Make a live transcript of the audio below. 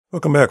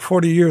Welcome back.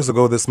 40 years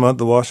ago this month,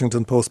 the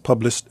Washington Post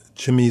published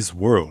Jimmy's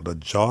World, a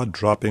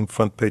jaw-dropping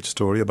front-page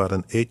story about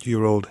an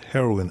 8-year-old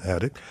heroin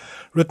addict.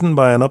 Written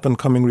by an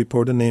up-and-coming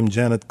reporter named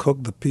Janet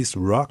Cooke, the piece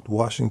rocked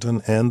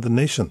Washington and the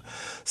nation.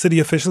 City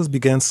officials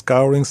began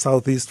scouring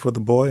Southeast for the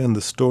boy, and the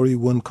story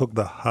won Cooke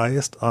the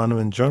highest honor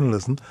in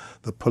journalism,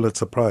 the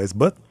Pulitzer Prize.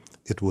 But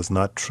it was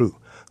not true.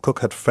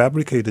 Cooke had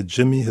fabricated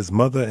Jimmy, his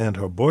mother, and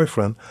her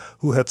boyfriend,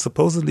 who had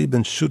supposedly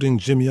been shooting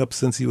Jimmy up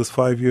since he was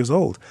 5 years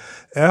old.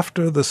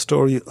 After the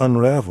story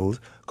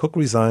unraveled, Cooke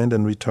resigned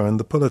and returned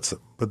the Pulitzer.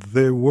 But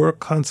there were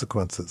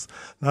consequences,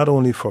 not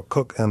only for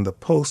Cooke and the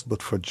Post,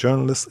 but for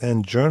journalists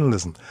and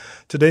journalism.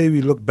 Today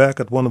we look back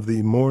at one of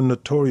the more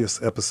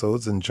notorious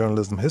episodes in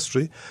journalism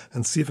history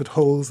and see if it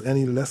holds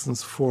any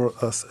lessons for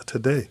us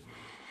today.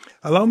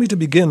 Allow me to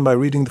begin by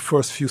reading the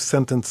first few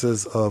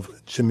sentences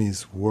of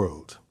Jimmy's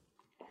World.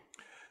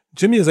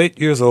 Jimmy is 8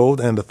 years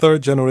old and a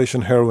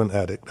third-generation heroin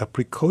addict, a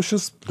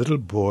precocious little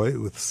boy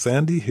with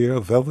sandy hair,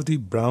 velvety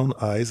brown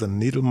eyes, and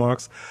needle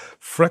marks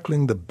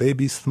freckling the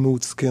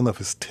baby-smooth skin of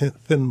his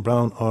thin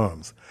brown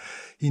arms.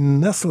 He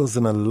nestles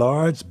in a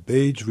large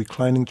beige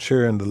reclining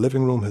chair in the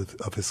living room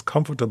of his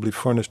comfortably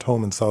furnished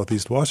home in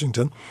southeast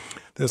Washington.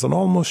 There's an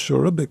almost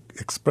cherubic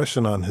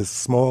expression on his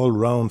small,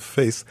 round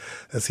face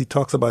as he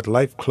talks about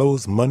life,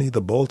 clothes, money,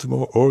 the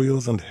Baltimore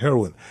Orioles, and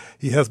heroin.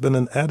 He has been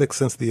an addict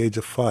since the age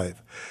of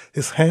 5.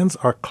 His hands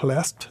are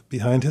clasped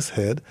behind his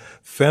head,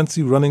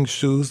 fancy running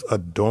shoes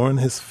adorn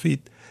his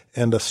feet,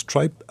 and a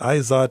striped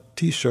Izod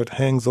T-shirt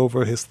hangs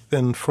over his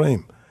thin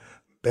frame.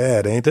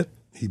 "Bad, ain't it?"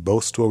 he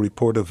boasts to a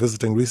reporter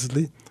visiting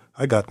recently.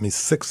 "I got me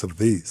 6 of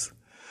these."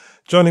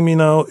 Joining me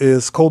now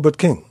is Colbert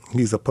King.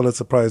 He's a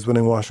Pulitzer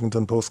Prize-winning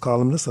Washington Post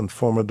columnist and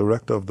former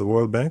director of the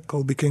World Bank.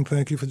 Colby King,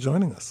 thank you for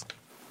joining us.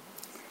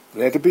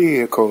 Glad to be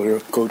here,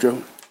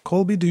 Kojo.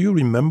 Colby, do you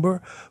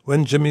remember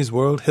when Jimmy's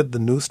World hit the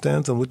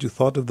newsstands and what you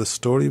thought of the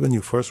story when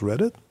you first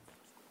read it?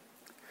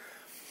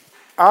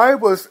 I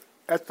was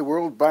at the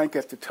World Bank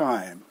at the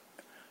time,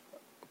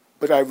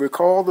 but I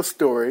recall the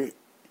story,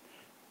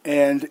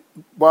 and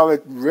while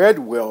it read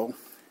well,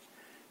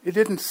 it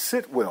didn't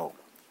sit well.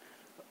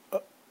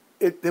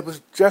 It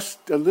was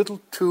just a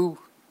little too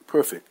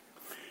perfect.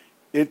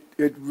 It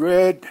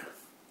read,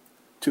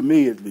 to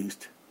me at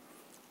least,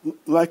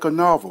 like a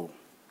novel.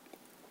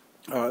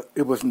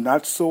 It was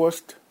not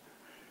sourced.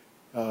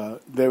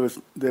 There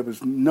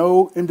was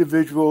no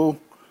individual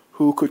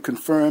who could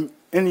confirm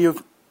any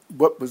of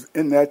what was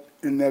in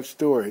that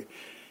story.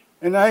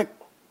 And I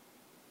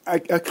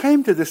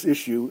came to this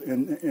issue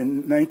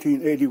in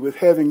 1980 with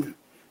having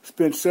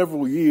spent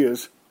several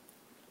years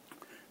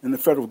in the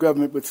federal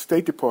government with the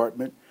State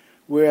Department,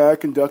 where I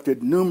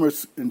conducted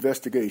numerous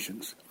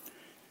investigations.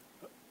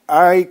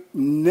 I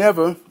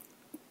never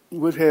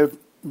would have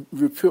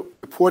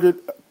reported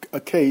a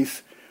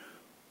case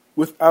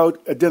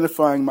without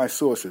identifying my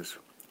sources.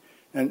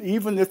 And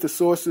even if the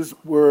sources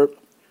were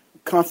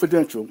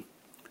confidential,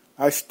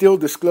 I still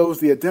disclosed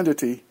the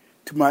identity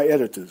to my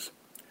editors.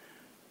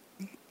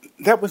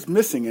 That was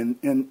missing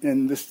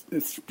in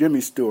this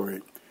Jimmy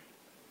story.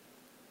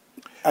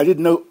 I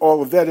didn't know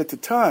all of that at the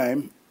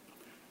time,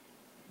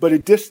 but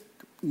it just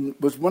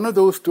was one of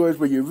those stories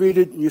where you read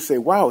it and you say,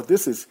 wow,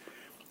 this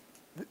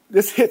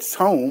hits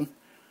home,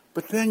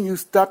 but then you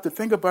stop to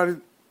think about it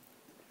and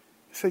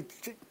say,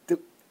 does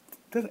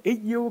an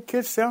 8-year-old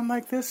kid sound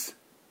like this?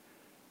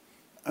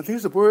 Are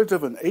these the words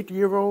of an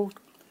 8-year-old?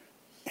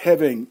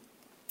 Having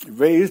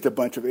raised a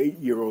bunch of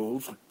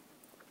 8-year-olds,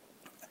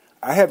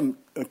 I haven't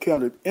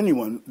encountered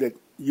anyone that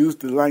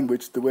used the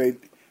language the way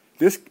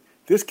this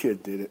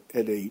kid did it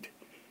at 8.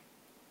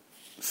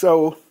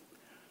 So,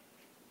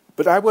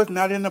 but I was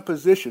not in a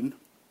position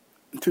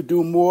to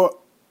do more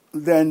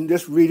than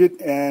just read it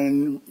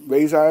and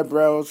raise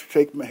eyebrows,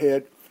 shake my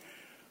head.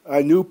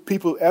 I knew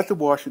people at the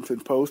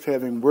Washington Post,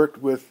 having worked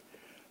with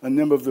a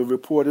number of the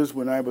reporters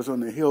when I was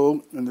on the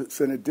Hill in the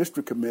Senate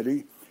District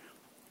Committee,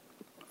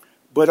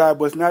 but I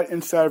was not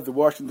inside of the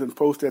Washington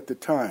Post at the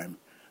time.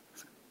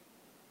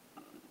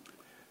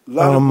 A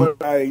lot of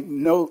what I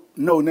know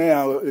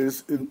now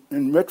is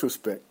in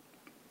retrospect.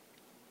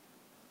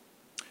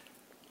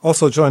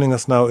 Also joining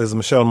us now is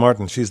Michelle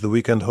Martin. She's the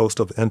weekend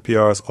host of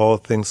NPR's All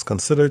Things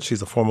Considered.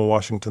 She's a former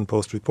Washington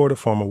Post reporter,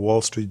 former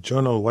Wall Street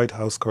Journal White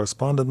House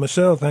correspondent.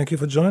 Michelle, thank you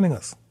for joining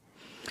us.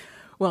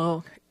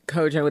 Well,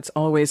 Kojo, it's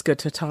always good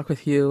to talk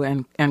with you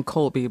and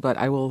Colby, but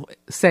I will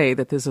say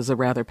that this is a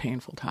rather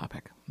painful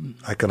topic.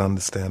 I can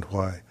understand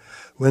why.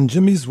 When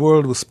Jimmy's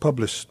World was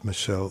published,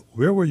 Michelle,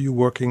 where were you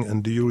working,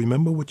 and do you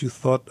remember what you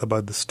thought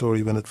about the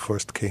story when it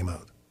first came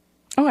out?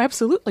 Oh,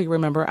 absolutely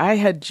remember. I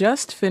had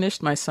just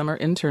finished my summer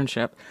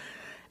internship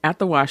at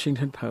the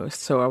Washington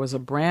Post, so I was a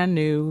brand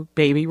new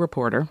baby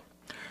reporter,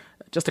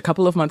 just a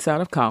couple of months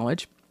out of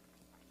college,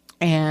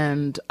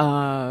 and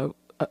a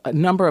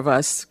number of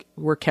us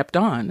were kept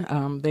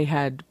on. They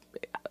had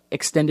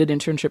extended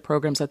internship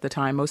programs at the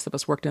time. Most of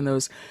us worked in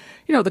those,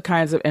 the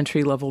kinds of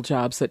entry-level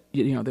jobs that,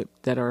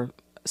 that are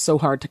so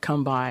hard to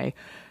come by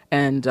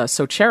and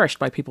so cherished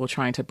by people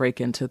trying to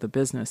break into the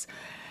business.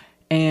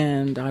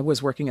 And I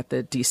was working at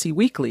the DC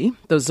Weekly,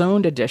 the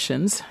zoned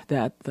editions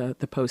that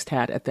the Post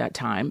had at that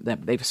time.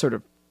 That they've sort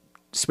of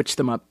switched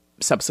them up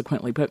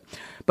subsequently, but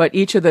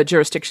each of the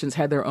jurisdictions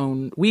had their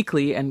own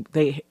weekly, and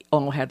they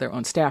all had their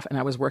own staff. And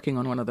I was working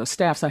on one of those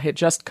staffs. I had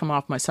just come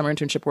off my summer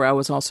internship, where I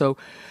was also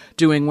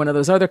doing one of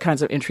those other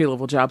kinds of entry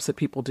level jobs that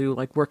people do,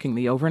 like working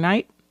the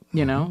overnight.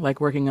 Like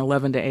working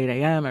 11 to 8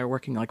 a.m. or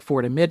working like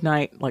 4 to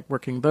midnight, like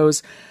working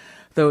those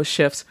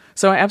shifts.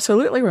 So I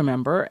absolutely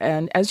remember.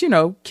 And as you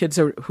know, kids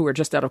who are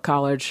just out of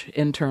college,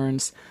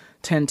 interns,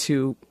 tend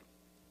to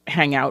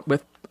hang out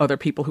with other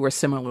people who are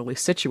similarly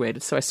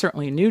situated. So I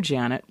certainly knew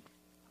Janet.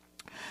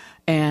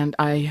 And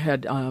I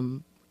had,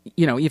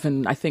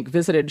 even I think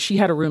visited. She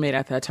had a roommate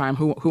at that time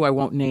who I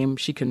won't name.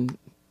 She can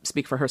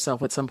speak for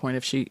herself at some point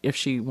if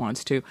she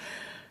wants to.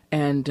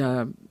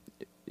 And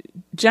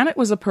Janet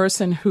was a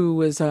person who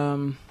was.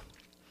 Let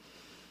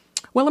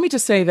me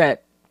just say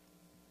that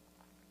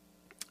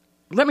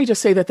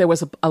there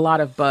was a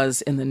lot of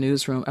buzz in the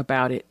newsroom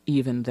about it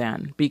even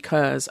then,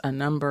 because a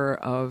number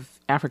of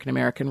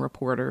African-American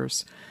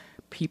reporters,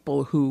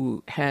 people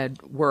who had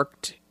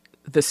worked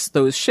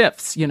those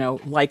shifts,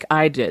 like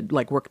I did,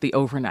 like worked the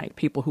overnight,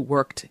 people who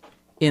worked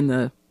in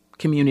the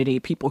community,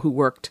 people who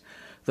worked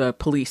the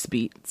police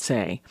beat,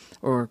 say,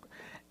 or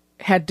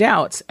had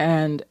doubts.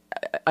 And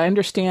I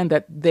understand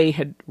that they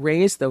had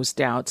raised those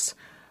doubts.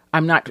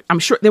 I'm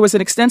sure there was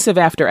an extensive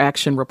after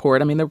action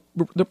report. I mean,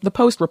 the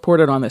Post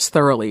reported on this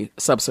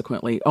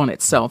subsequently on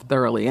itself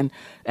thoroughly. And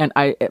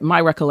my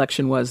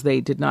recollection was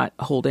they did not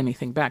hold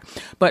anything back.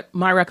 But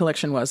my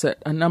recollection was that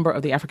a number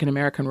of the African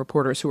American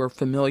reporters who were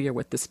familiar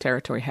with this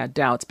territory had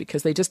doubts,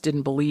 because they just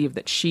didn't believe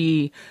that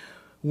she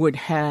would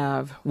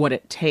have what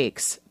it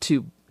takes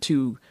to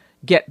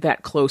get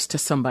that close to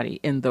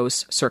somebody in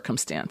those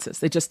circumstances.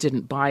 They just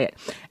didn't buy it.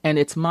 And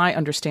it's my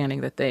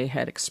understanding that they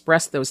had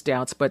expressed those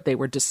doubts, but they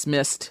were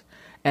dismissed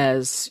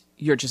as,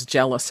 you're just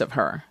jealous of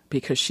her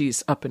because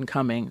she's up and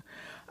coming.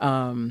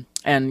 And,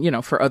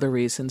 for other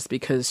reasons,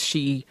 because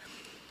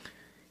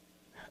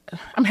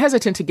I'm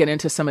hesitant to get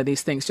into some of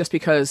these things just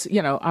because,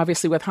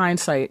 obviously with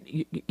hindsight,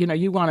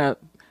 you want to,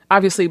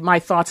 obviously, my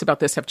thoughts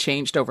about this have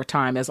changed over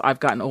time as I've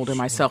gotten older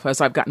myself,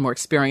 as I've gotten more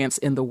experience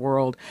in the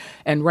world.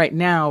 And right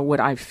now, what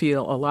I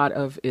feel a lot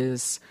of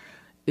is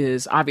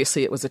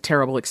obviously it was a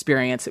terrible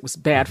experience. It was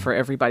bad for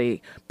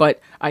everybody. But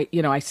I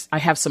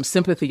have some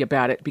sympathy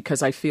about it,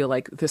 because I feel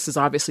like this is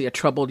obviously a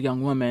troubled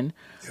young woman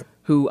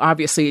who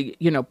obviously,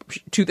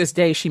 to this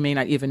day, she may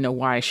not even know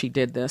why she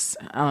did this.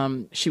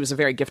 She was a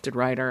very gifted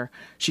writer.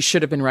 She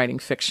should have been writing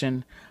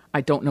fiction. I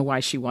don't know why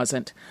she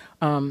wasn't.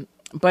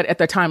 But at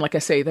the time, like I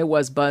say, there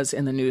was buzz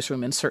in the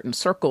newsroom in certain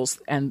circles,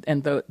 and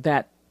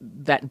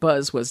that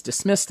buzz was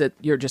dismissed, that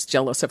you're just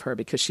jealous of her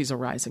because she's a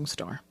rising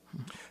star.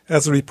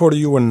 As a reporter,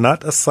 you were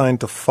not assigned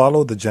to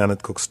follow the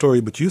Janet Cooke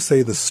story, but you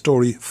say the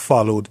story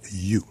followed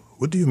you.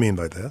 What do you mean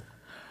by that?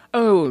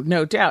 Oh,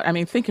 no doubt. I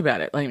mean, think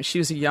about it. Like, she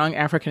was a young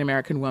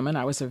African-American woman.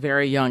 I was a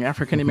very young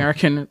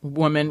African-American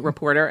woman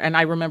reporter. And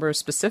I remember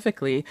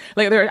specifically,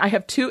 I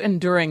have two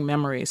enduring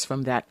memories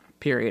from that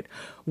period.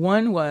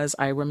 One was,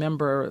 I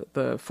remember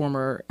the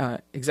former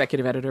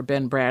executive editor,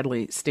 Ben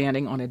Bradley,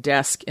 standing on a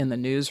desk in the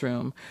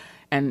newsroom,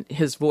 and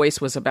his voice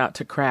was about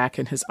to crack,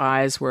 and his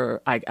eyes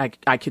were,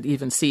 I could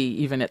even see,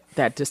 even at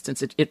that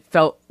distance, it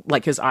felt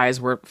like his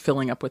eyes were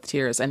filling up with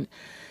tears. And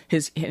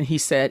he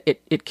said,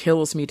 it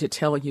kills me to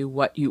tell you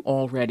what you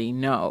already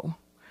know.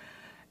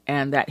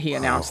 And that he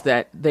announced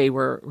that they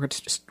were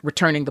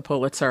returning the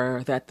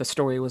Pulitzer, that the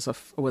story was a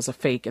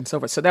fake, and so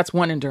forth. So that's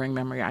one enduring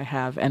memory I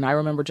have. And I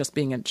remember just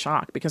being in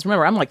shock, because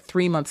remember, I'm like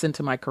 3 months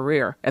into my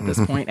career at this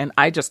point, and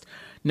I just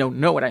know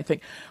what I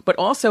think. But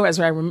also, as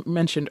I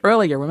mentioned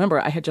earlier, remember,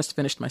 I had just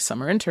finished my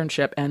summer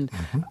internship, and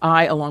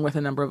I, along with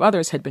a number of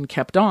others, had been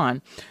kept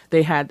on.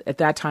 They had, at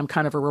that time,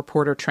 kind of a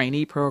reporter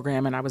trainee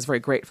program, and I was very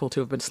grateful to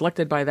have been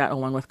selected by that,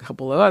 along with a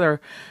couple of other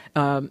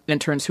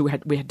interns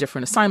we had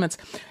different assignments.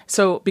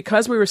 So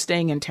because we were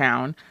staying in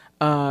town,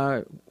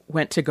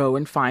 went to go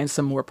and find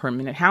some more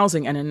permanent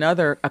housing, and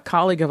a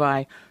colleague of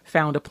I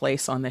found a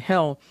place on the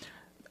Hill,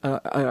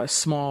 a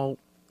small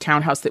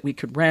townhouse that we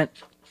could rent.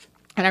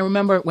 And I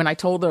remember when I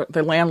told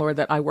the landlord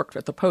that I worked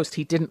at the Post,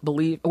 he didn't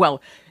believe.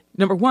 Well,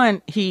 number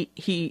one, at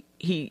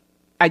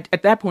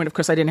that point, of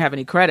course, I didn't have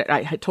any credit.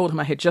 I had told him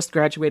I had just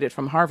graduated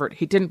from Harvard.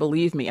 He didn't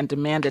believe me and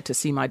demanded to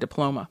see my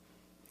diploma.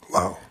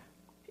 Wow.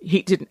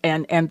 He didn't,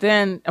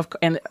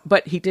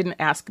 but he didn't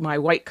ask my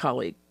white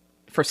colleague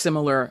for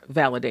similar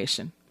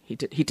validation. He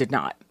did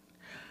not.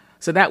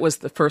 So that was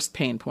the first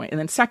pain point. And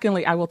then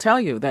secondly, I will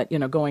tell you that,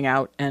 going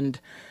out, and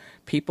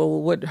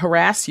people would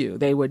harass you.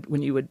 They would,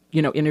 when you would,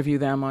 interview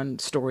them on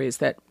stories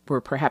that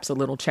were perhaps a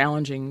little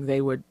challenging,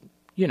 they would,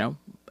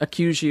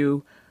 accuse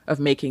you of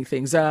making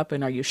things up.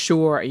 And are you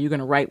sure? Are you going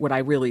to write what I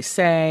really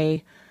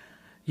say?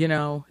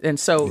 And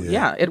so,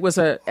 it was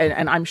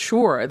and I'm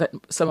sure that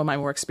some of my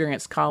more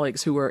experienced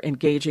colleagues who were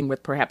engaging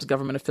with perhaps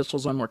government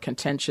officials on more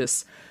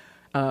contentious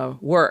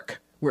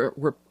work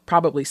were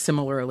probably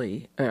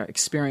similarly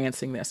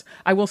experiencing this.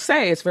 I will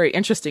say it's very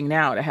interesting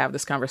now to have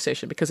this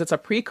conversation because it's a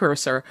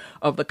precursor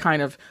of the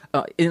kind of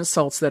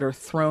insults that are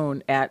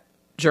thrown at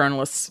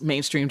journalists,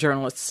 mainstream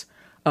journalists,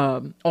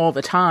 all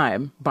the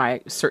time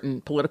by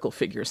certain political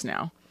figures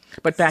now.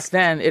 But back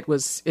then, it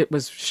was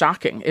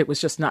shocking. It was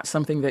just not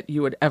something that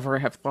you would ever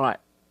have thought.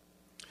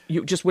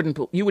 You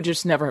would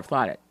just never have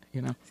thought it,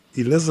 you know.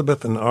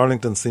 Elizabeth in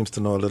Arlington seems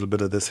to know a little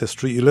bit of this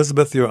history.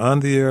 Elizabeth, you're on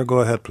the air. Go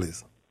ahead,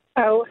 please.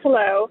 Oh,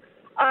 hello.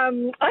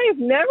 I have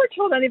never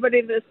told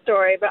anybody this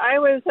story, but I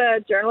was a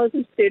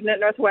journalism student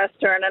at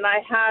Northwestern, and I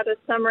had a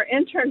summer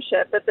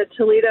internship at the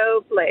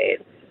Toledo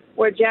Blade,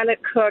 where Janet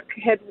Cooke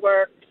had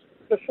worked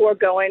before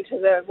going to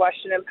the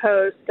Washington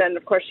Post, and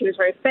of course she was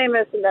very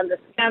famous, and then the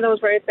scandal was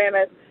very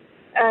famous,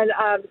 and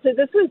so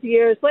this was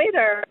years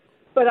later.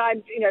 But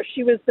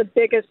she was the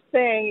biggest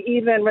thing,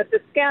 even with the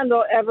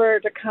scandal,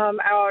 ever to come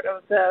out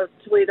of the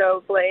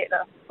Toledo Blade,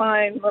 a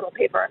fine little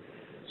paper.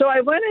 So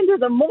I went into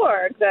the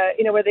morgue,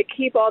 where they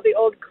keep all the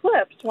old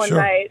clips one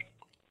night,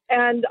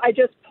 and I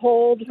just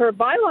pulled her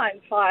byline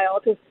file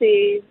to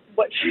see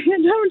what she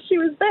had done when she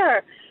was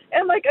there.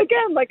 And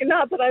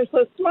not that I'm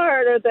so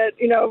smart or that,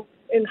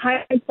 in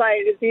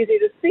hindsight it's easy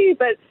to see,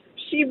 but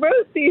she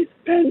wrote these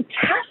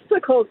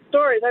fantastical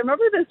stories. I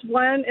remember this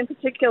one in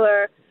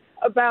particular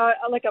about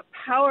a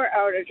power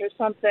outage or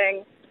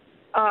something,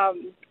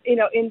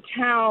 in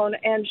town,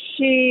 and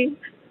she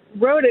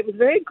wrote it was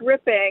very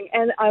gripping,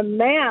 and a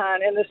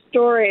man in the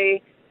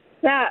story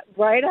sat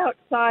right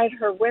outside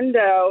her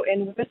window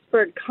and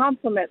whispered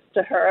compliments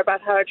to her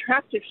about how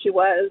attractive she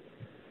was,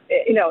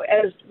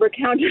 as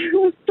recounted in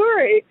the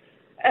story.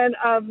 And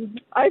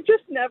I've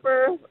just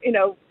never,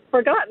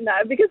 forgotten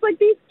that, because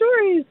these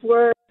stories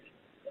were,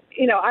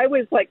 I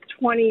was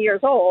 20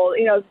 years old,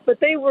 but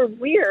they were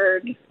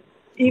weird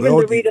even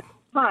to read at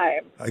the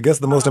time. I guess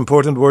the most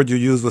important word you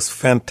used was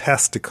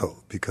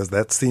fantastical, because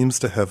that seems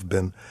to have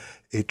been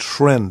a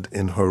trend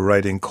in her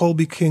writing.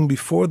 Colby King,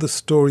 before the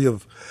story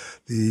of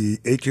the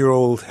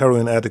 8-year-old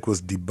heroin addict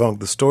was debunked,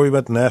 the story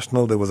went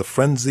national. There was a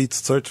frenzied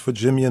search for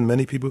Jimmy, and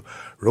many people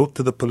wrote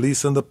to the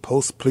police and the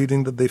Post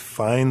pleading that they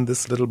find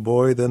this little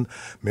boy. Then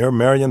Mayor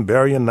Marion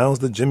Barry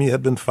announced that Jimmy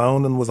had been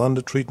found and was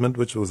under treatment,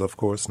 which was, of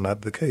course,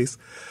 not the case.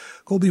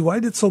 Colby,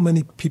 why did so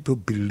many people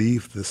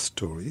believe this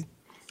story?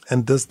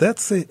 And does that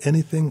say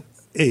anything,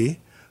 A,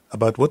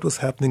 about what was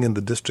happening in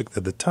the district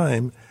at the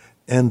time,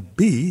 and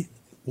B,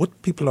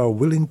 what people are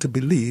willing to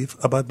believe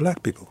about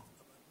black people?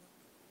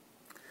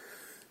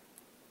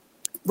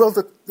 Well,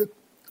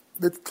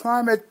 the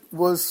climate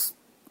was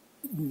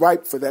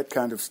ripe for that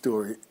kind of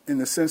story, in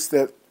the sense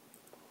that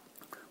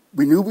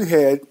we knew we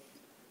had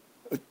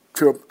a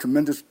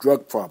tremendous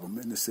drug problem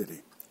in the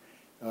city.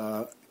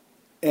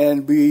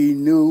 And we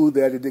knew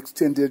that it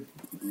extended,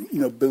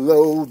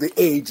 below the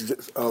age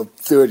of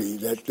 30,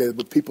 that there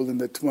were people in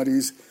their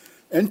 20s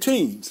and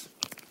teens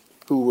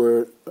who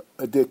were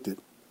addicted.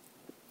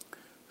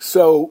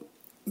 So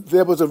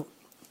there was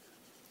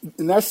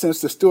in that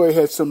sense, the story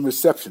had some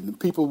reception.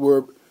 People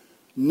were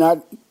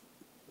not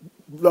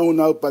blown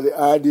out by the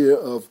idea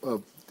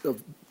of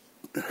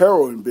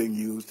heroin being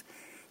used.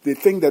 The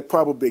thing that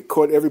probably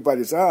caught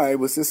everybody's eye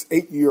was this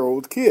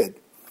 8-year-old kid,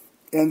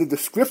 and the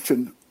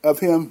description of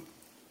him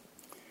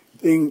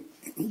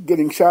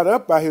getting shot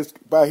up by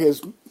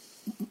his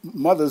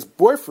mother's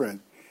boyfriend.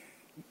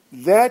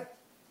 That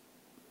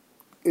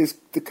is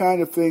the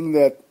kind of thing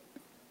that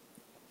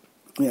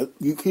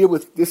you hear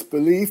with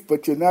disbelief,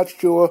 but you're not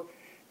sure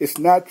it's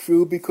not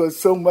true, because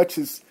so much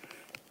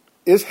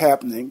is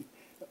happening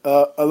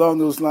along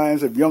those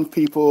lines of young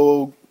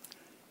people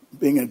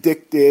being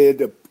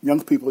addicted, of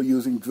young people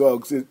using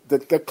drugs.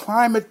 The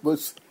climate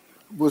was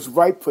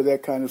ripe for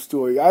that kind of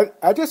story.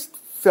 I just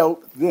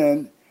felt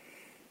then,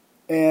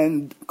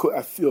 and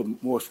I feel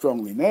more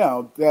strongly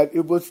now, that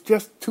it was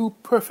just too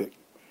perfect,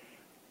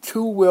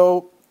 too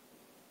well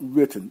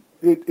written.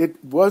 It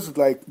was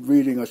like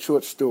reading a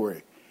short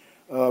story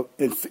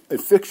in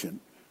fiction.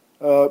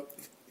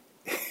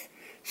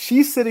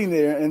 She's sitting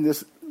there in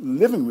this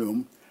living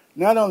room,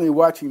 not only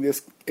watching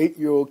this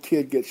 8-year-old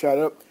kid get shot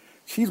up,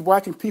 she's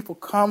watching people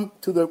come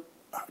to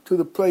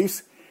the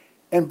place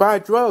and buy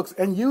drugs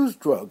and use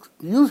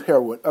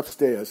heroin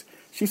upstairs.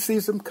 She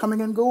sees them coming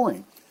and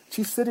going.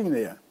 She's sitting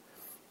there.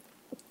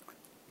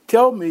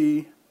 Tell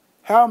me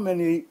how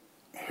many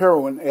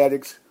heroin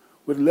addicts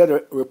would let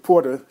a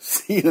reporter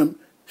see them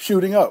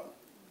shooting up,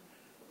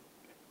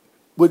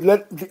 would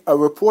let a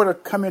reporter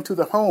come into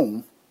the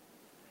home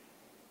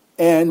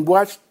and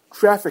watch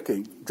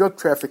drug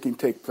trafficking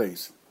take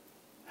place.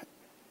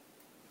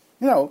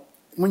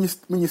 When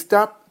you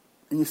stop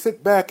and you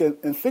sit back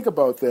and think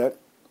about that,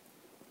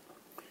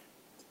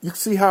 you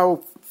see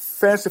how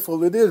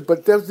fanciful it is.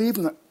 But there's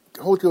even,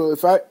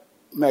 if I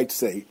might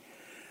say,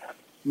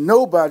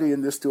 nobody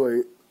in this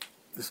story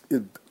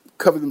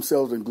covered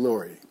themselves in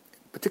glory,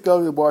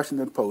 particularly the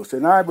Washington Post.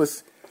 And I've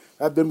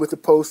been with the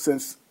Post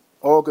since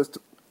August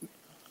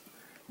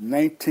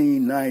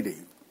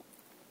 1990.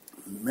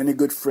 Many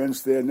good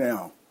friends there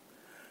now.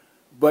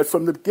 But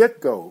from the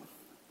get-go,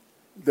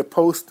 the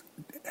Post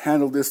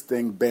handled this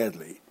thing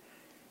badly.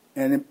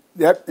 And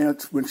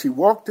when she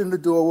walked in the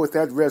door with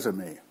that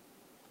resume,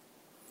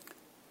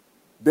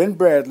 Ben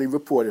Bradley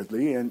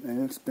reportedly,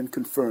 and it's been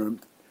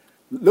confirmed,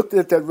 looked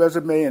at that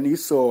resume and he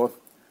saw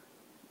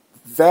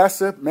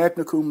Vasa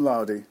magna cum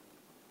laude,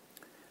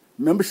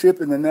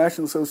 membership in the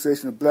National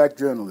Association of Black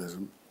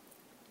Journalism,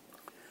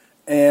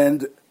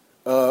 and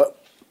a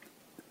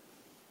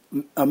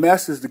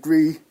master's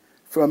degree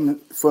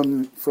from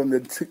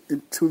the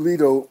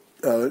Toledo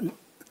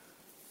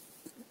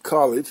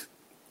College,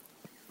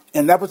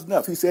 and that was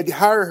enough. He said, "You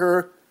hire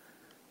her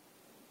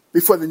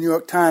before the New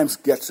York Times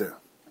gets her."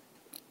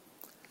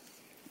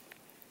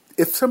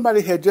 If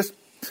somebody had just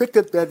picked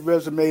up that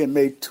resume and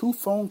made 2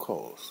 phone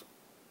calls,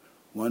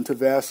 one to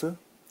Vassar,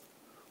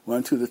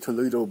 one to the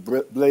Toledo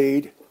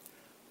Blade,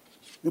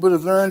 they would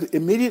have learned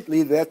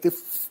immediately that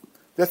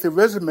the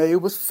resume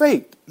was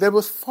fake, that it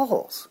was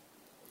false.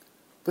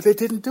 But they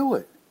didn't do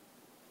it.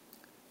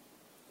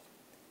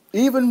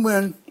 Even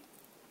when,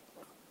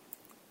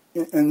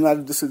 and a lot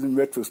of this is in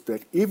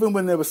retrospect, even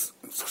when there was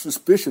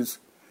suspicious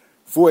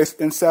voice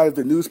inside of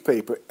the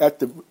newspaper at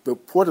the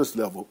reporter's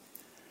level,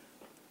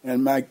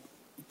 and my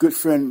good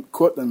friend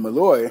Cortland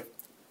Malloy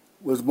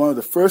was one of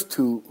the first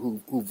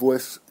who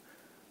voiced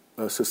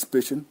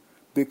suspicion,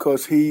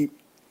 because he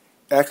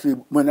actually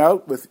went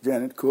out with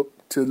Janet Cooke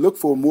to look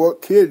for more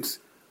kids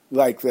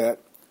like that,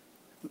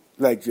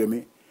 like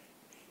Jimmy.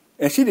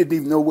 And she didn't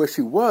even know where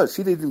she was.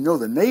 She didn't even know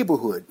the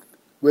neighborhood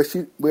where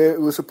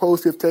it was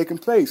supposed to have taken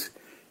place.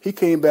 He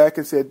came back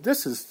and said,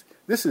 this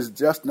is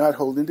just not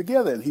holding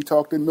together. And he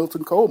talked to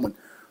Milton Coleman,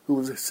 who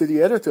was a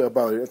city editor,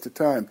 about it at the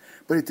time.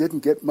 But it didn't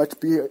get much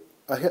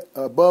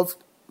above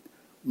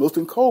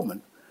Milton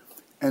Coleman.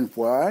 And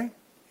why?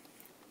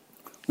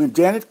 When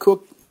Janet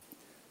Cooke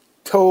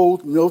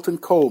told Milton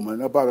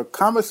Coleman about a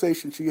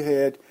conversation she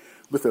had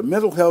with a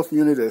mental health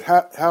unit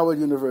at Howard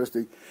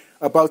University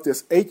about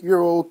this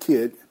 8-year-old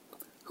kid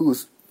who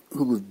was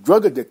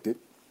drug addicted,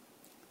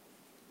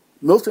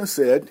 Milton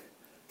said,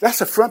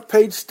 "That's a front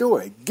page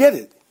story. Get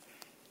it."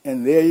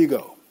 And there you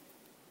go.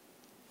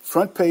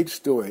 Front page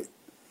story.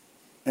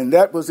 And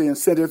that was the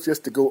incentive,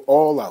 just to go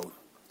all out.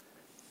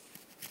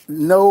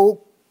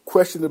 No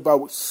question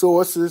about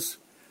sources,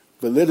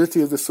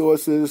 validity of the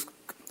sources,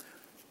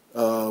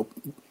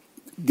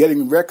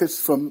 getting records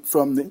from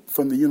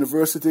the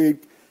university,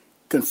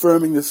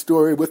 confirming the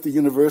story with the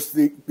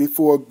university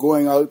before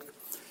going out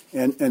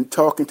and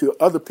talking to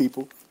other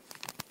people.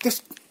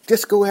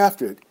 Just go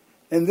after it.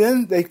 And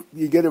then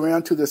you get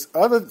around to this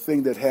other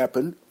thing that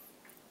happened,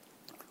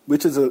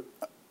 which is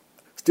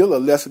still a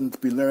lesson to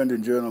be learned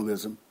in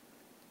journalism.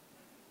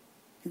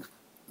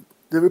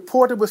 The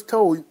reporter was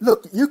told,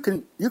 "Look, you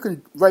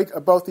can write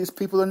about these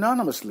people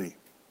anonymously."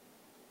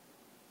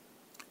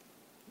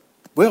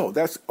 Well,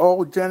 that's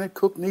all Janet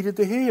Cooke needed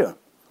to hear.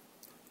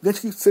 Then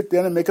she'd sit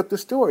down and make up the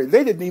story.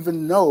 They didn't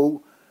even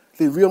know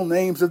the real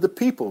names of the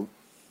people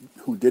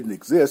who didn't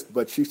exist,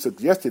 but she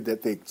suggested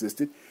that they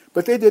existed.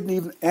 But they didn't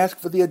even ask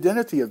for the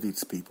identity of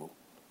these people,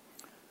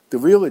 the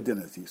real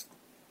identities.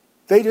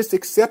 They just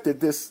accepted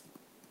this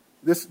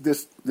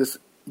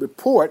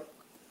report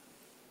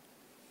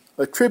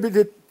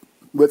attributed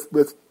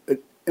with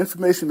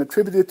information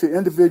attributed to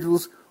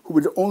individuals who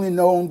were only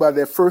known by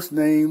their first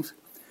names.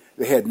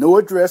 They had no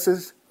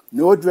addresses in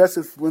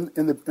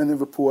the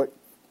report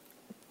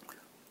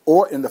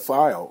or in the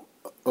file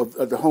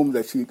of the home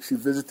that she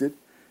visited.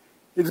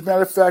 As a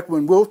matter of fact,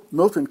 when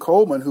Milton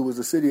Coleman, who was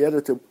the city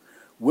editor,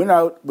 went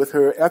out with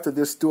her after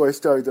this story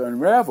started to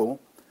unravel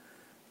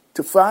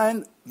to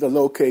find the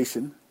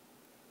location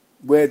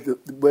where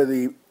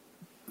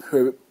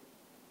her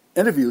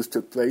interviews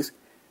took place,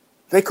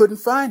 they couldn't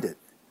find it.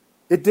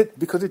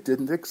 Because it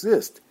didn't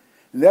exist.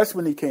 And that's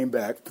when he came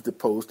back to the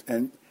Post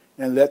and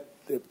let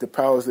the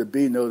powers that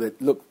be know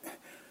that, look,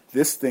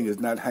 this thing is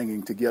not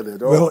hanging together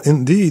at all. Well,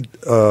 indeed,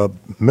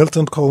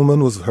 Milton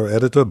Coleman was her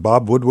editor.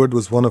 Bob Woodward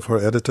was one of her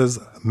editors.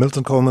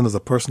 Milton Coleman is a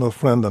personal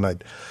friend, and I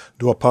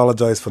do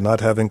apologize for not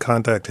having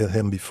contacted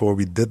him before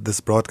we did this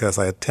broadcast.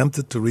 I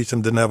attempted to reach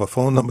him, didn't have a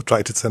phone number,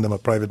 tried to send him a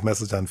private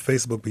message on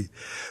Facebook,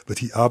 but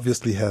he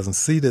obviously hasn't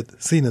seen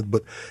it.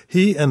 But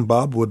he and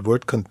Bob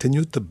Woodward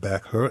continued to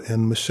back her,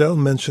 and Michelle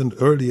mentioned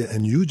earlier,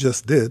 and you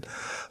just did,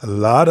 a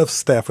lot of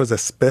staffers,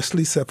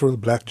 especially several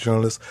black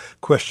journalists,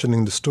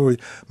 questioning the story.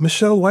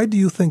 Michelle, why do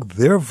you think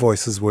their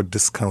voices were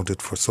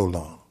discounted for so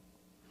long?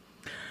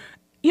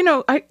 You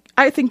know,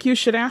 I think you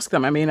should ask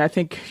them. I mean, I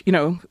think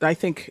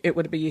it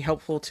would be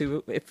helpful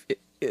to,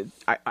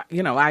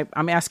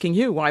 I'm asking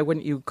you, why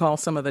wouldn't you call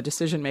some of the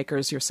decision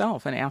makers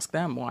yourself and ask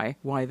them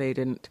why they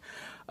didn't?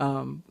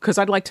 Because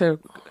I'd like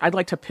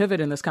to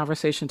pivot in this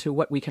conversation to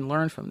what we can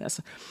learn from this.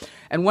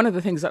 And one of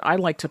the things that I'd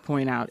like to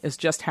point out is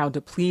just how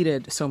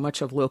depleted so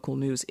much of local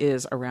news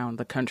is around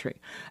the country.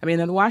 I mean,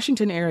 the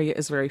Washington area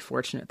is very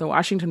fortunate. The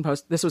Washington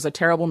Post, this was a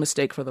terrible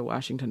mistake for the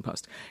Washington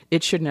Post.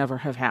 It should never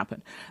have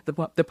happened.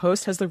 The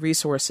Post has the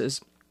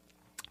resources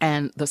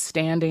and the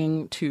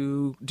standing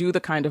to do the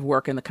kind of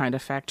work and the kind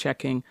of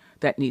fact-checking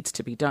that needs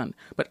to be done.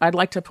 But I'd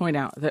like to point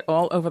out that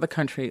all over the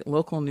country,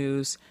 local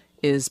news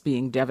is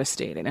being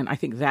devastated. And I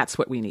think that's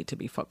what we need to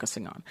be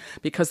focusing on.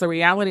 Because the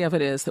reality of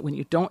it is that when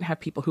you don't have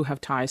people who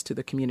have ties to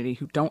the community,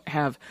 who don't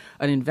have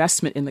an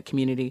investment in the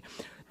community,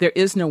 there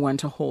is no one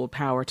to hold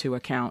power to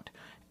account.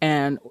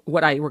 And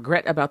what I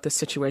regret about this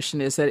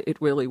situation is that it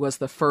really was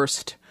the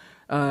first,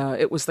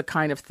 it was the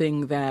kind of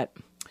thing that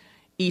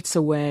eats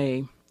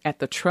away at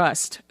the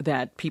trust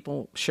that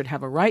people should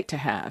have a right to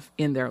have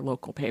in their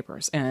local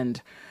papers,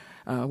 and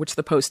which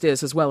the Post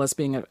is, as well as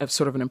being a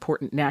sort of an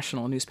important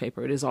national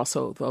newspaper. It is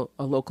also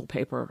a local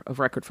paper of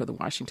record for the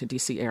Washington,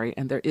 D.C. area,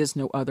 and there is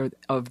no other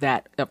of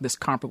this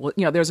comparable.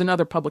 There's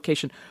another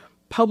publication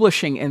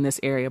publishing in this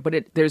area,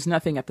 but there's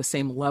nothing at the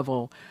same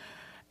level.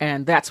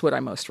 And that's what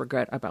I most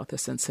regret about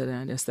this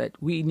incident, is that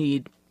we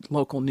need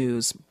local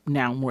news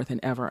now more than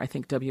ever. I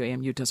think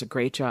WAMU does a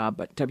great job,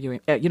 but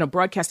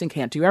broadcasting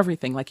can't do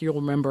everything. Like, you'll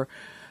remember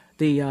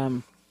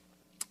Garrison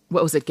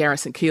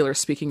Keillor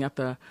speaking at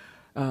the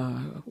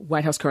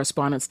White House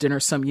Correspondents' Dinner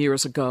some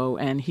years ago,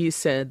 and he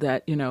said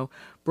that,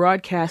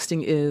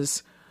 broadcasting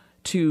is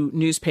to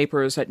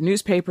newspapers, that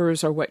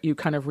newspapers are what you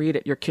kind of read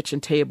at your kitchen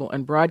table,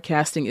 and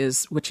broadcasting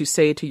is what you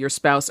say to your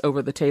spouse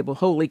over the table.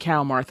 Holy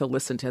cow, Martha,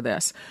 listen to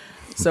this.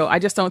 So I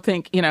just don't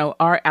think,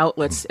 our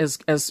outlets,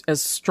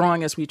 as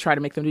strong as we try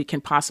to make them, we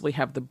can possibly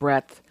have the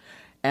breadth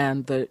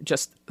and the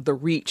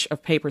reach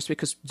of papers,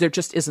 because there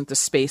just isn't the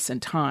space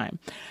and time.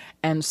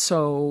 And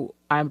so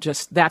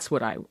that's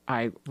what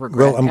I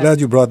regret. Well, I'm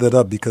glad you brought that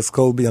up, because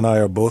Colby and I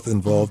are both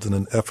involved in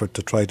an effort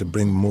to try to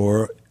bring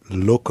more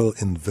local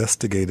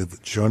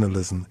investigative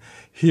journalism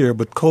here.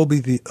 But Colby,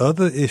 the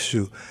other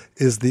issue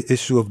is the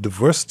issue of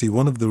diversity.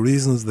 One of the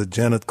reasons that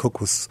Janet Cooke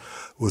was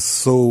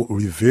so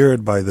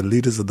revered by the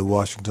leaders of the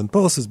Washington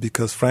Post is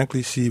because,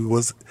 frankly, she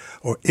was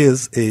or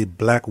is a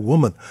black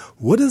woman.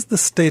 What is the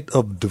state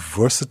of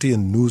diversity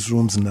in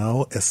newsrooms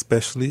now,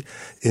 especially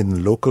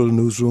in local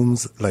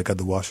newsrooms like at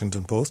the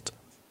Washington Post?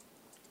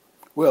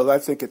 Well, I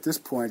think at this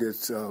point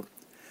there's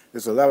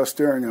a lot of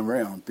stirring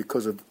around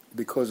because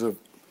of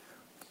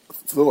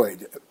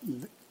Floyd.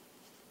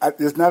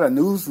 There's not a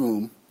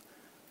newsroom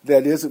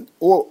that isn't,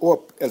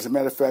 or as a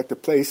matter of fact, a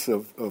place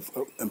of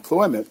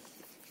employment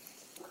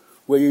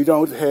where you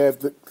don't have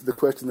the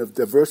question of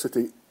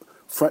diversity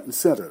front and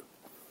center.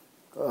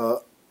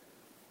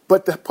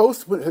 But the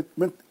Post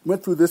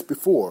went through this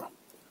before,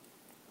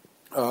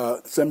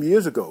 some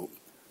years ago.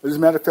 As a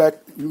matter of fact,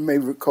 you may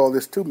recall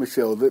this too,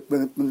 Michelle, that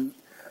when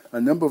a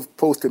number of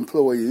Post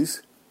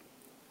employees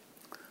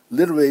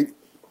literally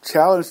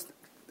challenged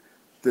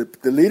the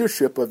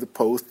leadership of the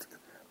Post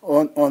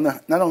on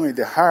not only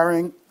the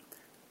hiring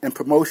and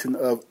promotion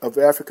of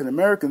African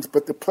Americans,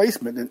 but the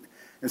placement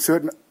in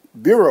certain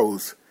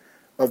bureaus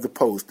of the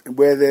Post,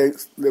 where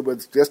there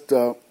was just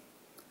a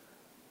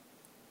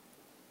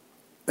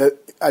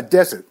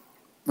desert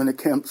when it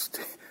comes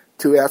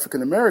to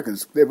African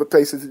Americans. There were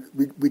places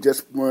we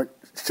just weren't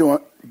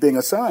being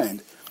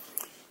assigned.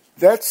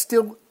 That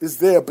still is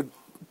there, but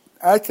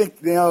I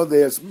think now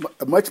there's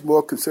a much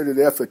more concerted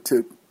effort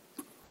to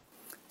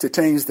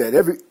change that.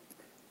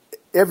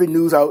 Every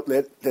news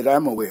outlet that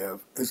I'm aware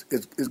of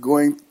is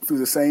going through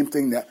the same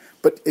thing now.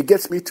 But it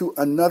gets me to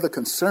another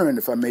concern,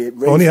 if I may.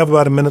 Only have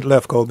about a minute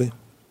left, Colby.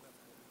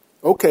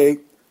 Okay.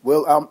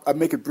 Well, I'll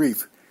make it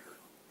brief.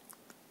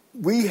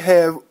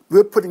 We're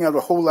putting out a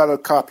whole lot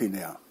of copy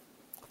now,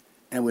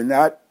 and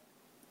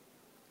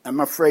I'm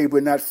afraid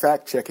we're not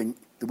fact-checking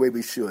the way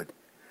we should.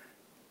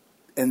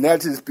 And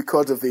that is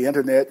because of the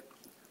internet.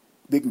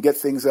 We can get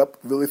things up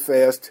really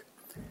fast,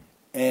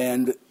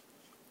 and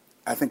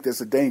I think there's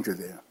a danger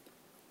there.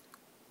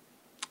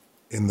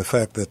 In the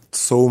fact that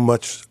so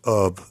much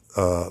of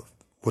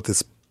what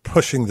is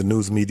pushing the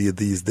news media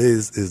these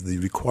days is the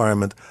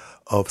requirement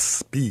of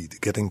speed,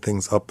 getting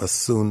things up as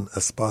soon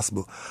as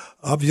possible.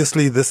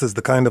 Obviously, this is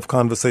the kind of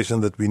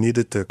conversation that we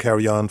needed to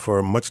carry on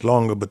for much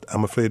longer, but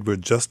I'm afraid we're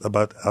just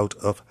about out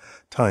of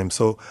time.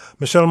 So,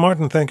 Michelle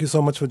Martin, thank you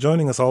so much for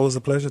joining us. Always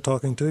a pleasure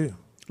talking to you.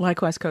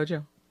 Likewise,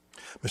 Kojo.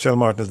 Michelle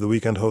Martin is the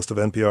weekend host of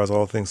NPR's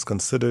All Things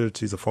Considered.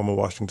 She's a former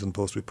Washington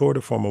Post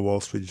reporter, former Wall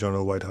Street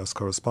Journal White House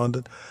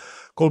correspondent.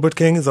 Colbert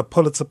King is a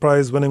Pulitzer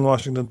Prize-winning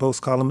Washington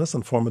Post columnist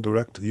and former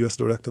U.S.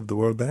 Director of the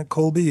World Bank.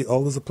 Colby,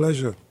 always a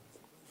pleasure.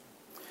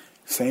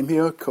 Same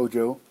here,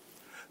 Kojo.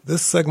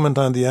 This segment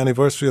on the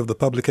anniversary of the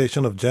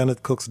publication of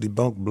Janet Cooke's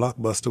debunked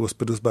blockbuster was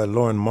produced by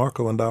Lauren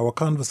Marco, and our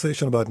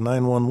conversation about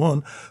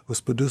 911 was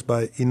produced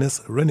by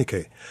Ines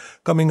Renike.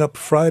 Coming up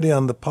Friday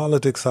on the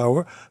Politics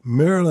Hour,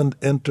 Maryland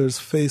enters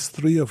Phase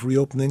 3 of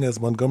reopening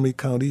as Montgomery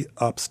County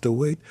opts to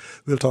wait.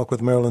 We'll talk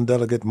with Maryland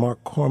Delegate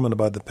Mark Corman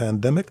about the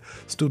pandemic,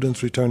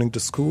 students returning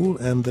to school,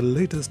 and the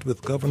latest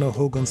with Governor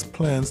Hogan's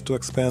plans to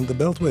expand the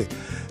Beltway.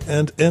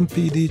 And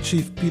MPD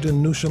Chief Peter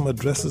Newsham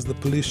addresses the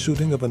police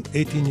shooting of an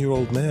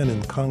 18-year-old man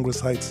in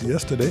Congress Heights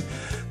yesterday.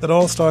 That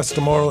all starts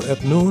tomorrow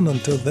at noon.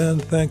 Until then,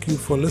 thank you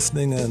for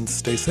listening and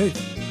stay safe.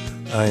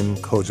 I'm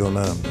Kojo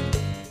Nam.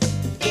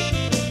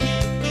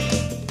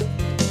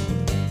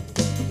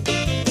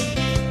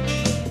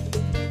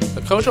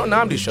 Kojo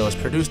Namdi Show is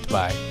produced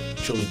by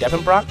Julie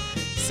Deppenbrock,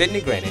 Sydney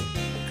Granin,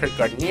 Kurt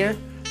Gardner,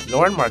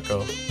 Lauren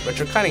Marco,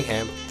 Richard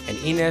Cunningham, and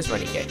Inez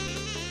Renike.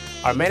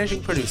 Our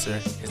managing producer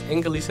is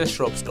Ingelisa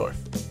Schropsdorf.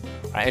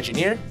 Our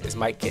engineer is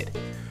Mike Kidd.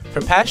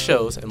 For past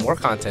shows and more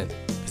content,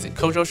 visit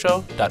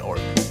kojoshow.org.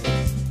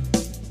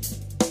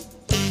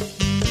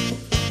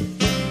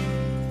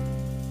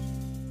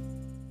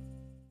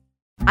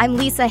 I'm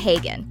Lisa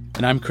Hagen.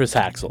 And I'm Chris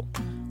Haxel.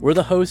 We're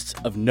the hosts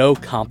of No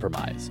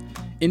Compromise,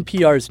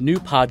 NPR's new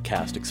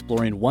podcast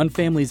exploring one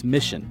family's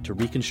mission to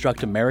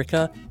reconstruct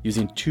America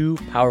using two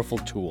powerful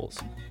tools,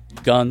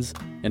 guns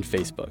and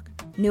Facebook.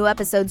 New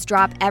episodes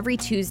drop every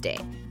Tuesday.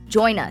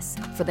 Join us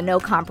for the No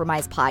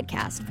Compromise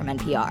podcast from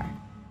NPR.